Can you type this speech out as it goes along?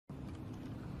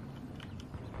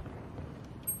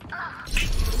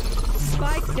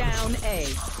Spike down A.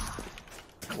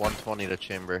 120 to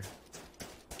chamber.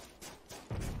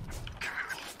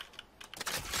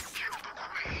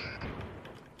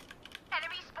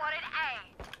 Enemy spotted A.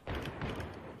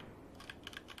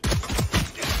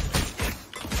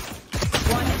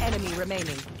 One enemy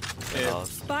remaining. Yeah.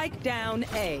 Spike down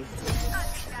A.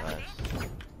 Nice.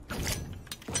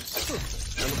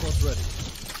 Ready.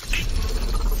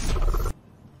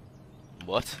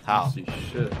 What? How? See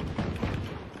shit.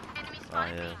 Oh,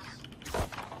 yeah.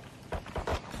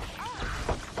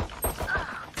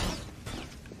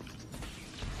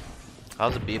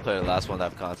 How's the B player the last one to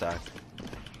have contact?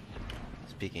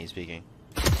 Speaking, speaking.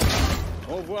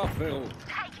 Au revoir, frérot.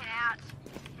 Take it out.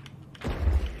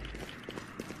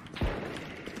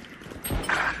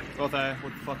 Both A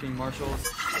with fucking marshals.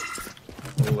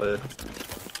 Lit.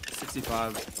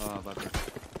 65, Viper.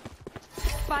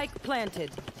 Spike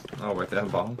planted. Oh wait, they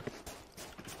have bomb.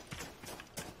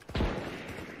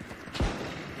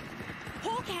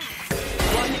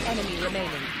 One enemy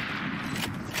remaining.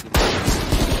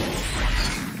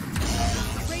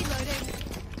 Reloading.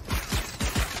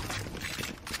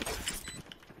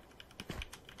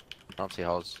 I don't see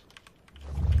hoes.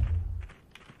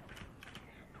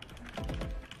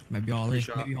 Maybe all Good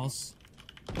shot. maybe all's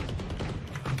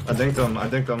I think them.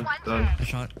 Done. a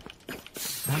shot.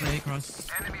 I have A cross.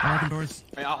 All open doors.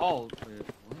 Hey, I'll hold. Wait,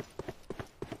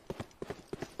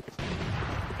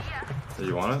 Do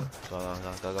you want it? Go,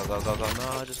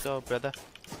 no, just go, brother.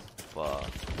 Fuck.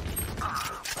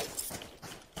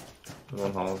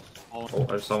 One house. what? Oh,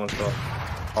 I just saw one shot.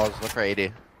 Hoes, look for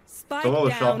 80. Spike Below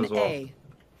the shop down as well. A.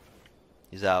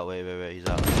 He's out, wait, he's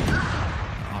out.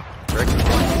 One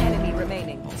enemy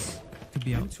remaining. Could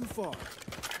be out. Too far.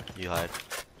 You hide.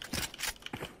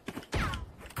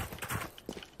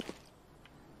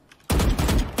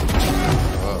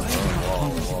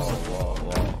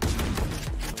 Whoa.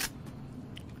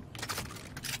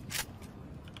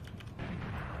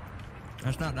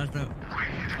 That's not. I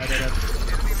did it.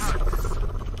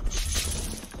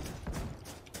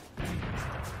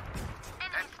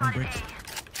 One brick.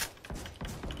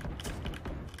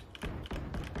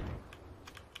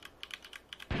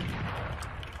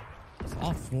 It's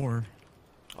all four.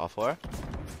 All four?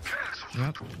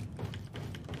 Yep.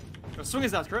 Go swing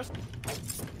his ass, Chris.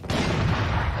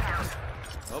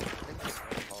 Nope.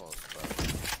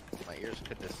 My ears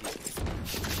could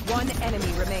deceive One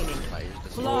enemy remaining. me. My ears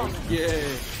deceive Long. me.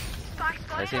 Yeah.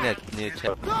 I seen that new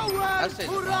chip. Nowhere say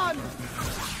to the run.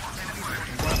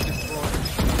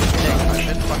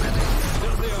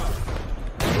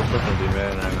 Looking to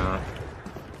man right now.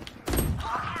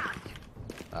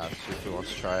 See if he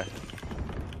wants to try.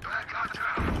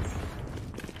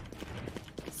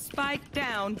 Spike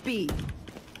down B.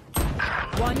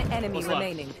 One enemy What's left?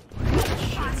 remaining. Good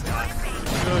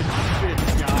shit,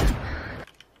 guy.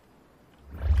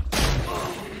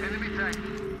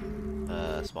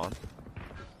 Spawn.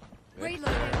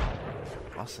 Reloading.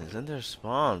 Austin's in their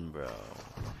spawn, bro.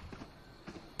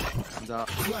 He's out.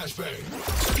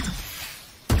 Flashbang.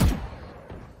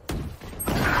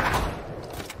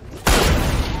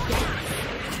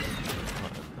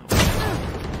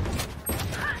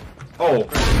 Oh,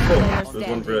 there's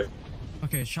one brick.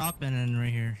 Okay, shop and then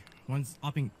right here. One's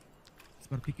hopping. It's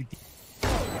about to pick you deep.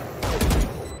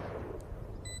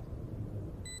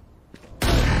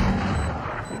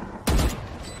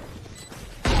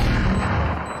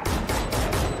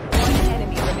 One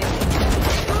enemy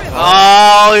remaining.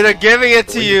 Oh, they're giving it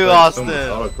to you, Austin.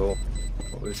 Methodical.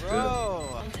 Holy shit. Bro.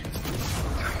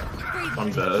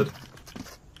 I'm dead.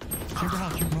 Chamber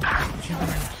house, chamber house, chamber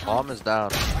house. Bomb is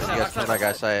down. You guys kill that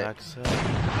guy site.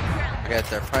 Okay,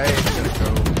 they're probably gonna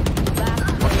go.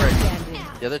 Last One player break. standing.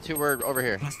 The other two were over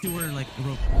here. Last two were like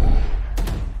rope.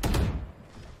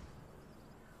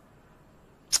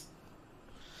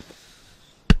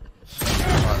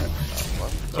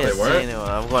 Oh, Can't they were? see anyone.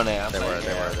 I'm going to. They were.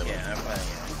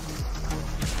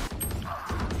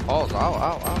 Oh,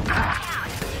 ow.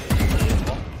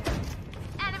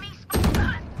 Enemy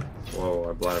spotted. Whoa,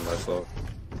 I blinded myself.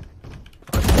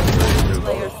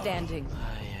 Player standing.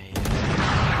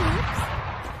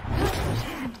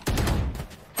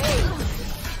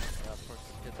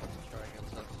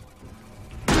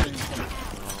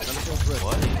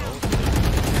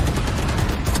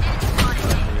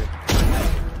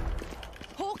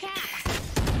 Hawk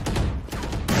out.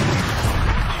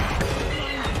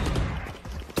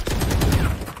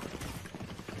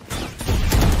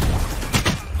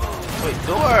 Wait,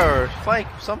 door, flank,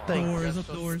 something. Doors, up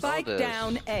doors. Spike this.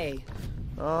 down A.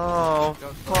 Oh,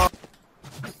 fuck.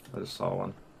 I just saw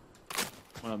one.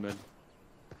 One on mid.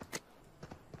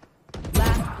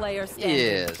 Last player standing.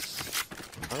 Yes.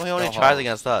 How come he only Go tries home.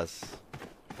 against us?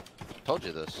 Told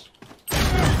you this.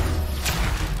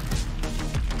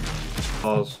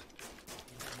 Pause.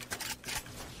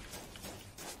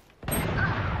 No,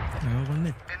 one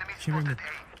mid. Chamber mid.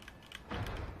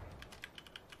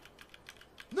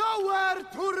 Nowhere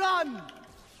to run!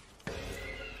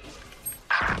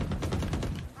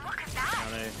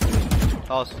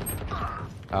 Toss.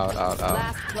 Out, out.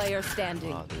 Last player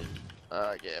standing. Oh, dude.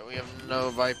 Yeah, we have no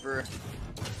Viper.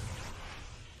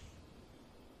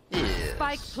 Yes.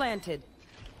 Spike planted.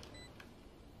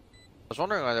 I was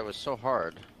wondering why that was so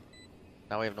hard.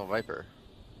 Now we have no Viper.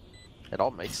 It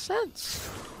all makes sense.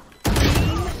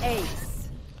 Team Ace.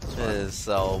 This is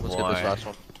so Let's get this boring. last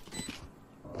one.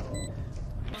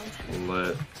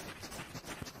 Lit.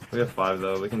 We have 5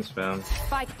 though. We can spam.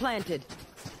 Spike planted.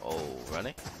 Oh,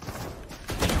 running?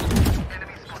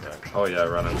 Oh yeah,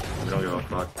 running. We don't give a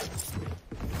fuck.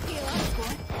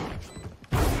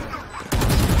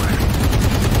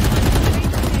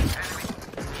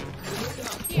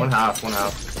 One half.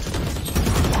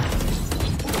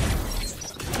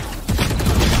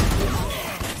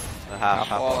 Half.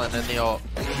 Falling in the ult.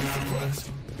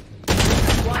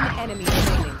 One enemy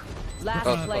remaining. Last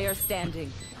Oh. player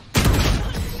standing.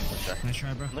 Nice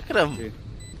try, bro. Look at him.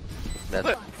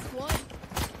 Dead.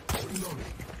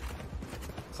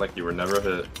 It's like you were never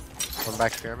hit. One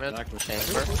back pyramid.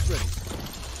 Chamber.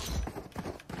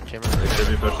 Chamber. They should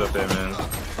be pushed up A, man.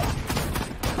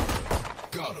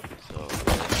 So,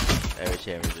 every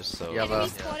chamber just so. Yeah,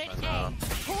 but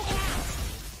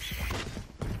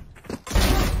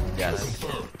Yes.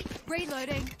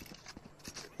 Reloading.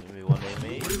 Give me one name,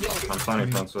 me. I'm planning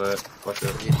front side. Fuck it.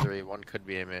 E3, one could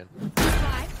be a man.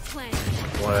 Five planted.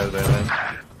 One at A, man.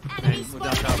 Enemy We're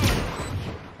down spotted. top.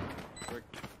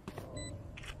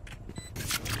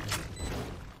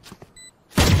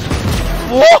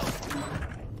 Whoa!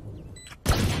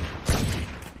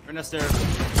 Right next there.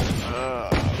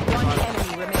 One enemy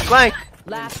remaining. Flank!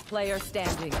 Last player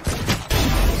standing.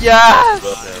 Yes!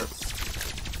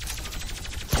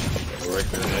 We're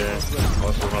right in here.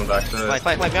 Also one back side.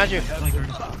 Flank, behind you. Flank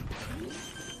already.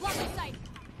 Lock in sight.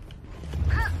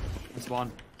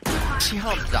 Spawn. See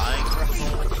how I'm dying, bro?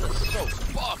 So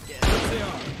fucking.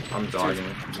 I'm dogging.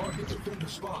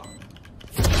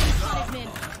 Five men.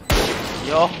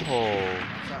 Yo!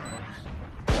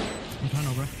 I'm trying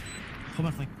over. Hold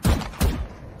my flank.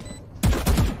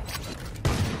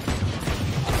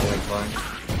 Flank.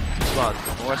 Spawn.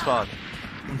 More spawn.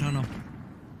 I'm trying to.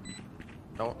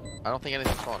 I don't think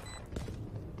anything spawned.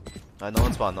 No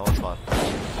one spawn.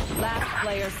 Last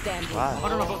player standing. Wow.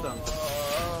 100 on both them.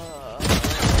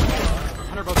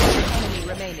 100 both them. Enemy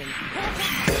remaining.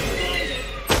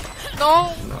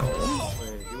 No!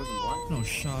 Wait, he wasn't blind? No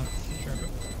shot. Sure, bro.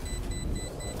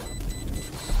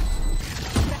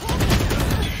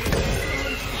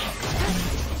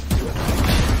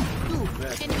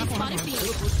 Enemy spotted B.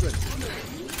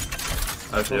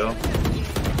 I feel.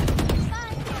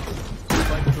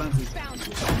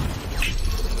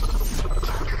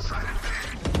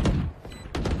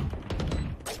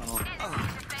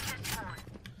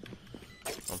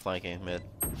 I'm flanking mid.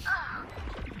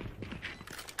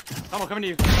 Come on, coming to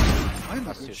you. I'm a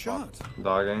That's good too shot.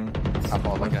 Dogging. Hop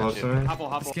all One back close at to you. me. Hopple.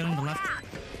 Let's get on the left.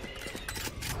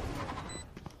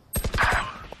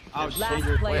 Ouch, Last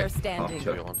danger. player Wait. standing. Oh,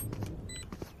 Good one.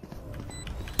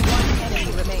 One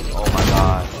enemy remaining. Oh my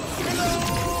god.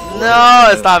 No,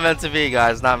 it's not meant to be,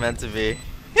 guys. Not meant to be.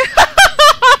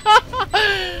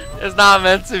 It's not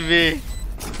meant to be.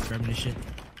 Grabbing this shit.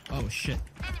 Oh shit.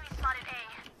 Enemy spotted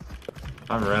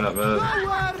A. I'm ran up mid.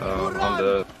 I'm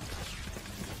dead.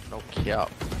 No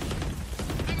cap.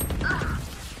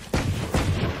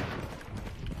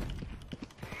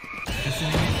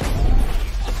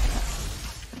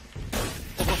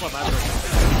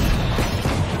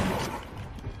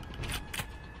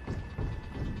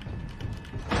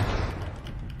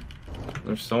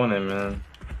 There's someone in, man.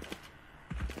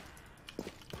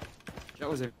 That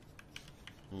was it.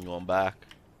 I'm going back.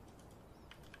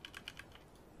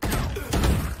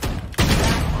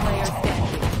 Player standing.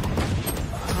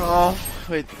 Oh,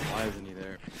 wait. Why isn't he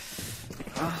there?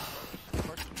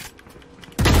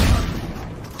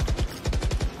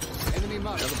 Enemy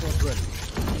mark. Teleport ready.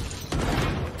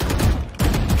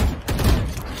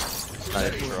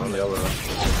 On yellow.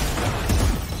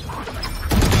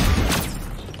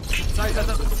 Sorry.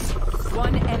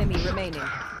 One enemy remaining.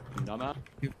 Dumbass.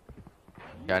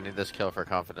 Yeah, I need this kill for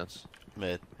confidence.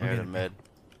 Mid. Here to mid.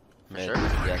 Mid. sure?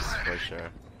 Yes, for sure.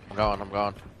 I'm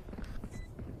going.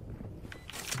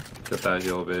 Get that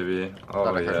heal, baby. Oh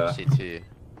Thought I heard yeah. him CT.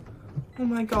 Oh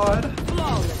my god.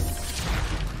 Flawless.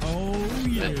 Oh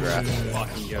yeah. Mid-grass.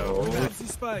 Fucking go. Oh,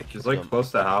 Spike. she's like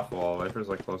close to half wall. Viper's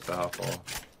like close to half wall.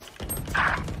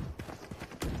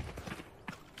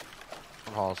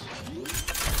 From halls.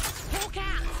 Hawk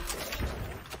out.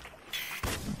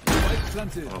 Spike I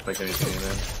planted. don't think anything in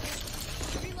there.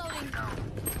 Reloading.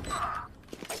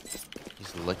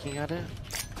 He's looking at it?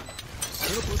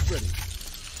 Teleport ready.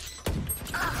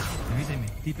 Revive me.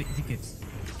 Tickets.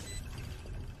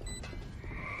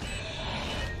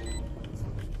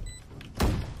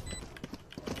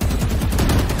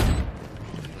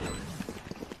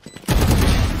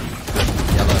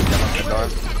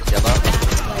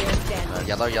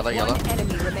 Yellow, yellow, yellow. One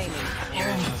enemy remaining.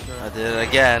 I did it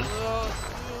again.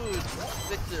 Oh, dude.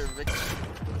 VicTor, VicTor.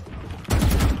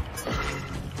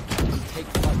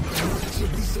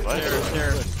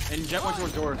 There. And jet went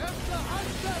towards door.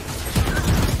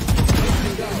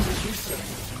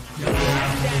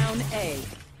 Down A.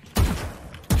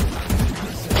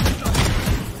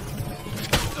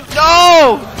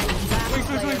 No! Last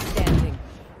player standing.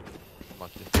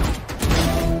 Monkey.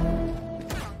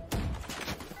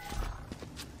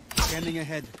 Scanning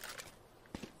ahead.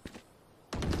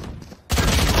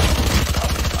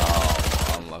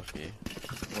 Oh, unlucky.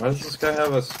 Why does this guy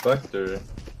have a Spectre?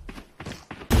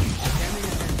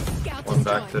 Scouts One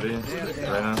back destroyed. city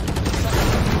right now.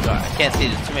 I can't see.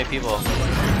 There's too many people.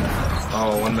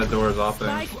 Oh, one mid door is open.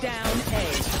 Spike down A.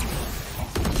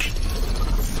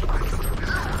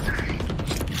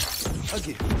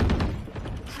 Okay.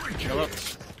 Go up.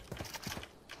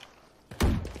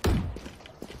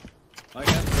 I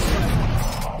got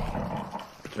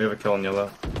We have a kill in yellow.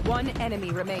 One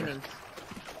enemy remaining.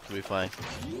 We'll be fine.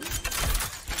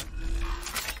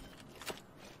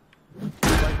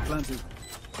 spike planted.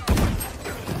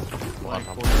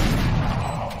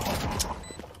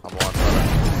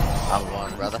 I'm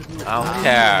one, brother. I don't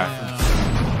care.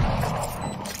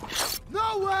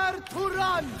 Nowhere to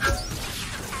run.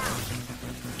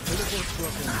 Teleport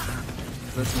broken.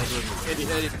 Let's not run. 80.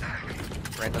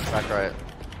 Brandon's back right.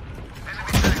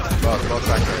 Both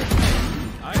back right.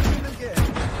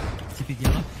 Ticket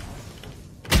yellow.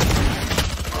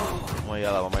 One more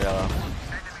yellow. One more yellow.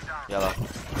 Yellow.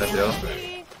 That's yellow.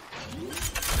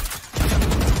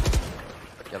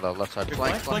 Yellow, left side.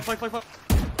 Flank, flank. Flank.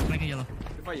 Flank yellow.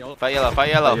 Fight yellow. Fight yellow. Fight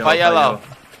yellow. Fight yellow.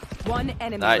 One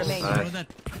enemy Nice. remaining. Nice. Throw that.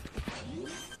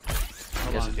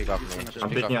 He has to peek off me. I'm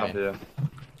picking up here.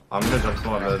 I'm gonna jump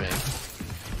small mid. Me.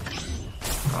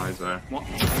 Oh, he's there.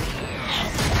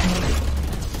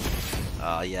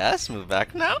 Yes. Move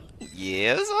back now.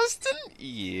 Yes, Austin.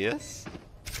 Yes.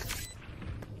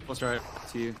 Close right.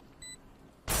 See you.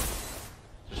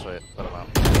 Just wait, let him out.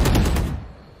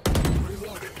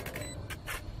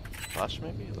 Flash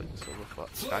maybe? Like silver flash?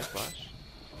 Sky flash?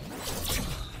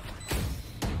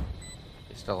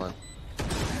 He's still in.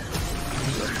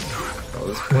 Oh,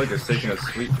 this flick is taking a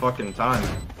sweet fucking time.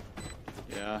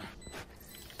 Yeah.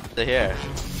 They're here.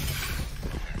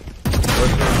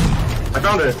 I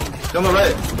found her! She's on the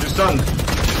right! You're stunned!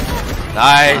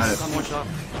 Nice. One shot.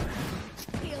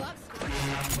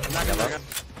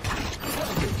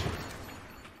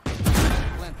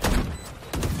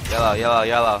 Heal up.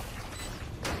 Yellow.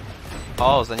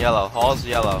 Halls and yellow. Halls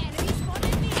yellow. Enemy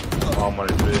spotted me. Oh, I'm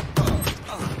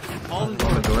 1-3. All in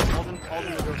On the door. the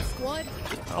door. Squad.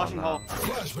 Flashing hall.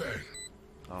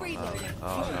 Reloading.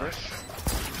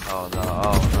 Oh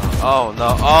no.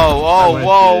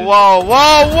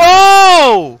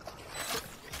 Whoa!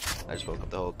 I just woke up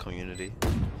the whole community.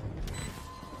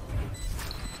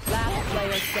 Last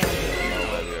player standing.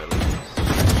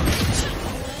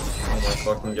 Oh my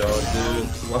fucking god, dude.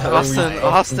 Why are we Austin,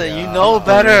 fucking- you know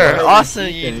better. Why are we Austin,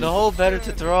 you peeking? know better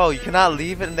to throw. You cannot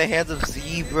leave it in the hands of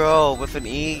Z, bro, with an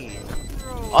E.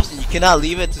 Austin, you cannot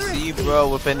leave it to Z, bro,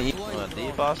 with an E. You want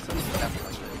deep, Austin?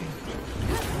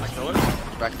 I kill it.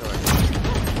 Back door.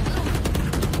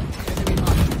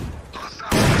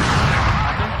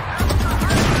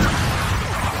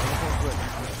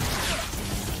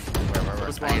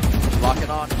 Where? Lock it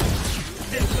on.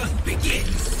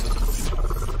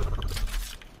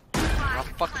 I'll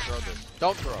fucking throw this.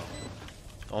 Don't throw.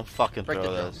 Don't fucking Break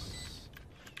throw the drum. this.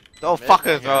 Don't Mid,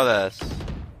 fucking yeah. throw this.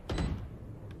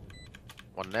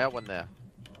 One there, one there.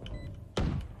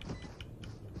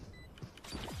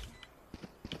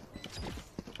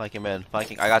 Flanking in.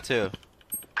 Flanking. I got two.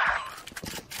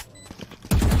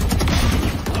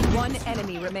 One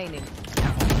enemy remaining.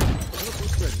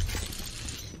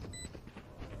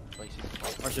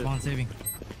 Watch it. Come on, saving.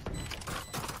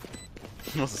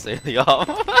 What's to say to y'all?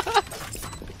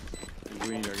 We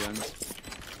need our guns.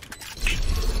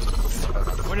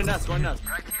 One in nest. Going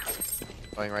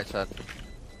right side.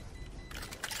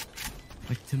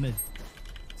 Like to mid.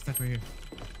 Stuck right here.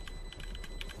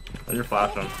 Oh, you're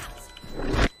flashing.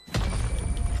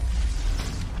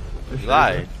 You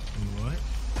lied. What?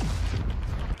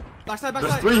 Backside, There's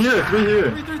backside. 3 here, 3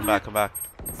 here. Come back, come back.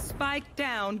 Spike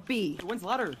down B. When's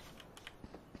ladder?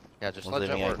 Yeah, just One's let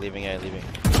Jet leaving A, work. leaving A, leaving.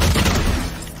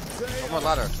 One more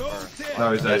ladder.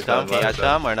 No, he's You guys come? Can you guys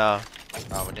come or no?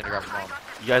 Oh, we need to grab them all.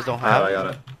 You guys don't Yeah, have? I got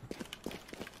it.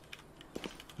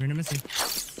 We're gonna miss you.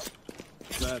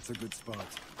 That's a good spot.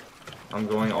 I'm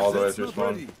going all the way That's through not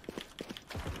spawn. ready.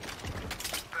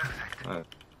 Alright.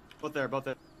 Both there, both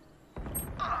there.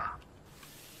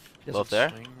 Both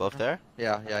there? Both there?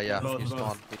 Yeah. Both, He's both.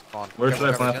 spawned. He's spawned. Where should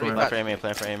I plant Careful, for Plan him? for A main,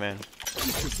 plan for A main.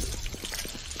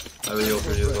 I have a heal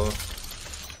for you as well.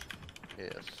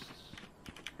 Yes.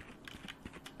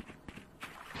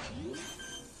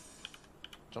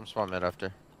 Jump spawn mid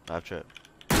after. I've trip.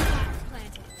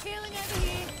 Planted. Healing over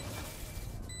here.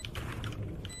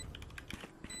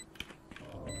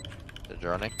 They're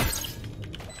droning.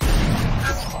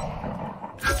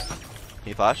 Can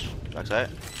you flash? Backside.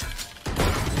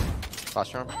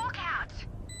 Flash room. Flash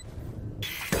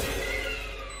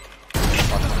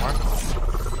one more.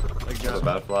 That was a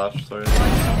bad flash, sorry.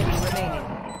 Enemy remaining.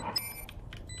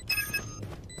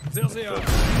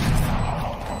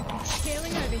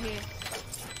 Healing over here.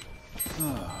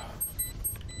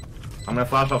 I'm gonna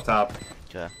flash off top.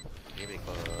 Okay. Give me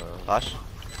close. Flash.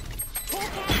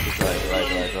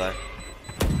 Delay.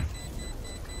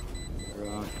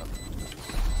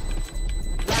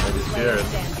 He's Player scared.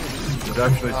 standing. He's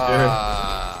actually scared.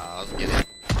 Let's get it.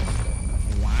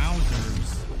 Wowzers.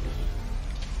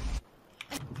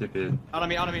 TP'd. Out on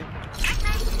me, out on me.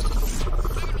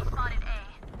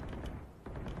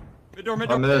 Mid door, mid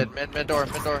door. I'm mid. Mid door.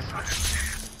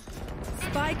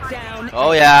 Spike down.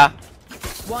 Oh yeah.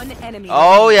 One enemy.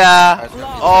 Oh yeah.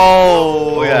 Long.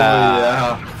 Oh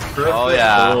yeah. Perfect Oh,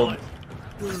 yeah. hold.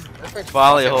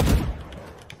 Finally hope.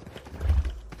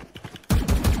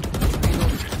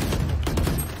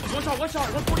 One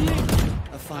shot,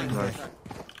 148. A fine Nice.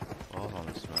 Oh, on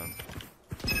this man.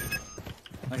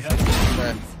 I have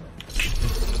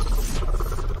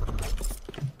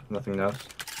Nothing else.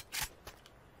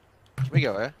 Can we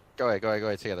go, eh? Go away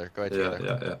together. Go away together.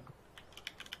 Yeah.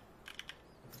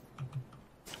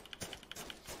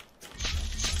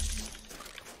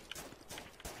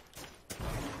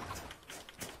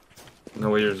 No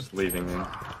way you're just leaving me.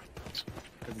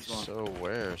 So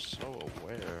aware.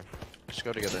 Just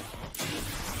go together.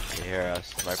 You hear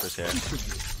us. Viper's here.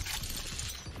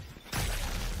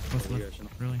 Both left.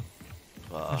 Really?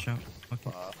 Push out. Fuck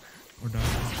it. Or die.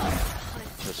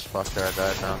 Just fuck there, I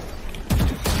died now.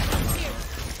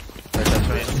 Right, that's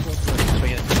right.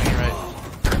 Swing it right.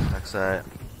 Backside.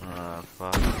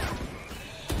 Fuck.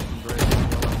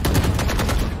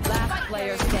 Last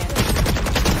player standing.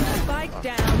 Spike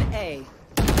down A.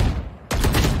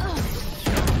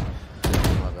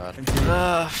 My bad.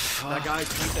 That guy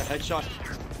took the headshot.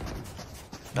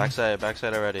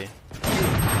 Backside already.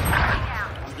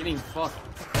 I'm getting fucked.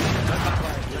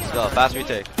 Let's go. Fast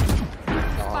retake.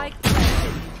 Spike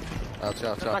planted. Let's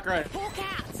go. Back right. Hawk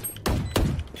out.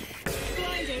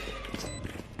 Blinded.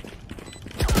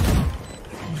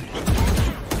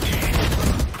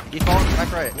 Default,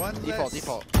 back right. One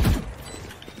Default.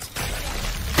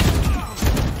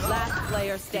 Last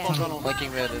player standing.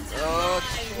 Blinking mid.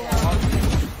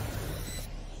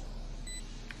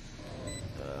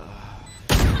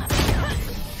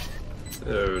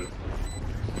 Dude.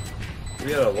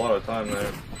 We had a lot of time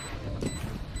there.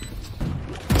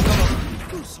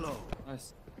 too slow.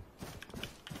 Nice.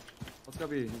 Let's go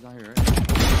B. He's not here, right?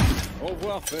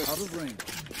 Out of range.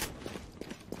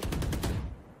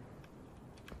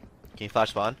 Can you flash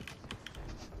spawn?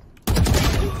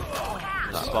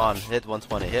 Spawn. Hit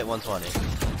 120. Hit 120.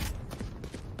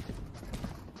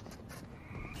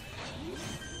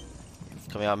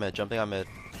 Coming out mid. Jumping out mid.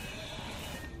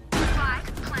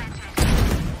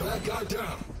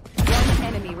 One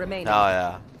enemy remaining. Oh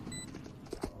yeah.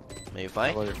 Maybe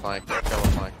flank? You're flank.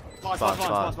 Flank.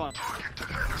 Spawn.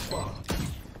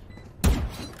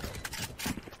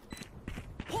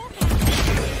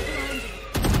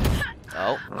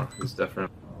 Oh. Oh, he's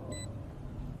different.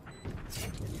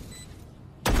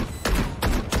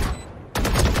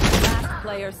 Last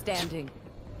player standing.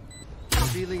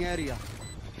 Revealing area.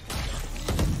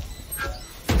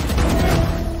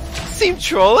 Seem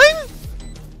trolling?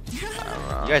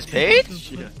 You guys paid?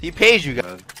 He paid you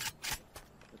guys.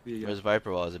 Where's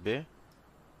Viper Wall? Is it B?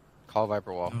 Call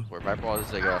Viper Wall. Where Viper Wall is,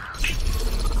 they go.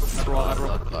 Viper wall.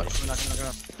 Look. Knock.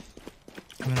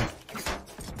 Coming up.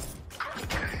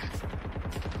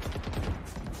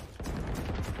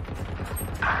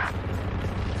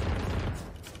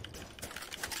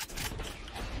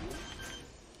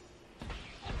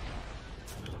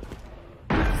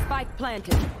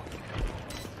 planted.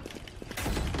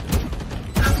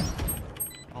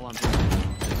 All on.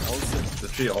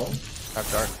 Is she all? Have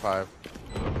dark 5.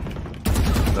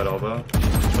 That elbow? Wait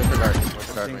for dark. Wait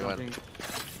for dark. We win.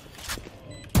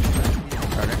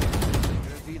 Dark.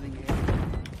 Revealing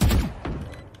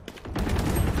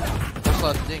Just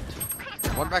left. Dinked.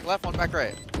 One back left. One back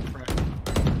right.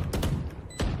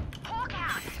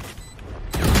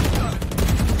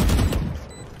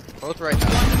 Both right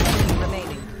now. Enemy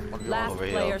remaining. 1v1 Last over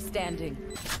here. player standing.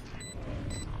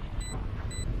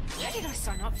 Why did I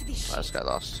sign up for this shit? Last guy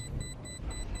lost.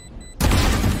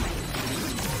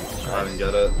 I didn't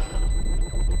get it.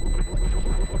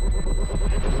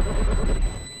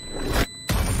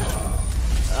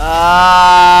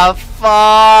 Ah,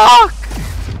 fuck!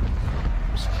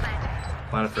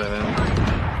 Planet frame in.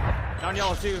 Down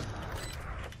yellow too.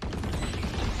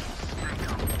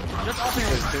 Just open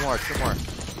There's it. two more.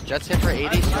 Jets hit for 80.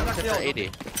 Jets hit for 80.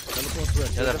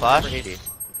 Yeah, that flash? For 80.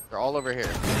 They're all over here.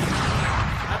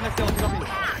 Have next yellow coming.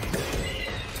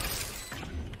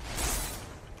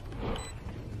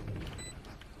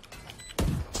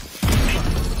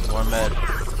 One med.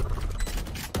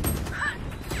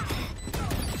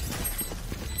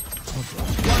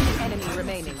 One enemy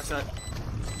remaining. That's it.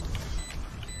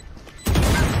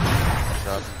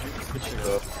 Shot.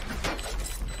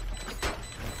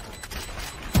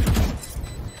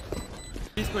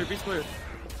 Beast clear, beast clear.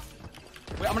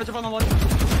 Wait, I'm gonna jump on the one.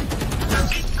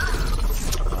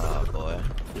 Oh boy.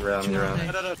 You ran.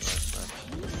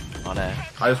 On A.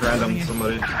 I just random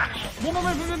somebody. One more,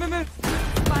 mid.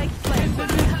 Spike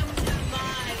planted.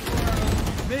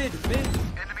 Mid.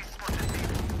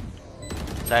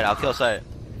 Side, I'll kill side.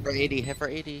 For 80. Hit for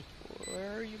 80.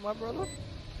 Where are you, my brother?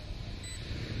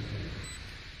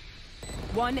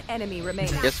 One enemy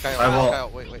remaining. Yes, Kyle. I will. Kyle.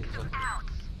 Wait.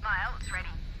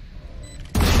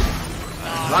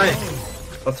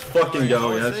 Nice! Let's fucking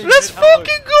go, yes. Let's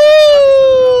fucking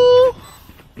go!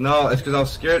 No, it's because I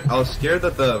was scared. I was scared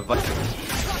that the.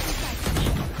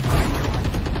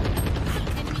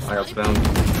 I got spammed.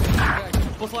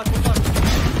 Full left.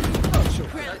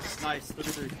 Nice. Look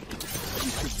at 3.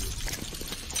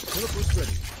 Teleport's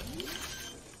ready.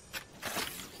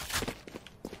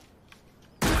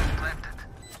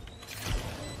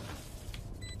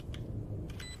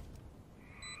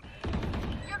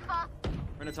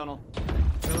 We're in a tunnel.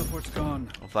 Teleport's gone.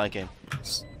 I'm flanking.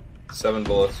 7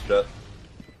 bullets, Jet.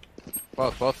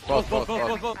 Both.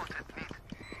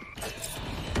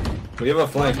 We have a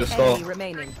flank, just stall. Enemy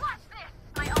remaining.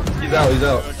 He's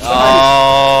out.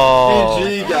 Oh!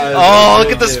 GG, guys. Oh,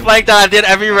 look at this flank that I did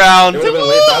every round! It would have been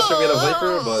way faster if we had a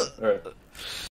Viper, but alright.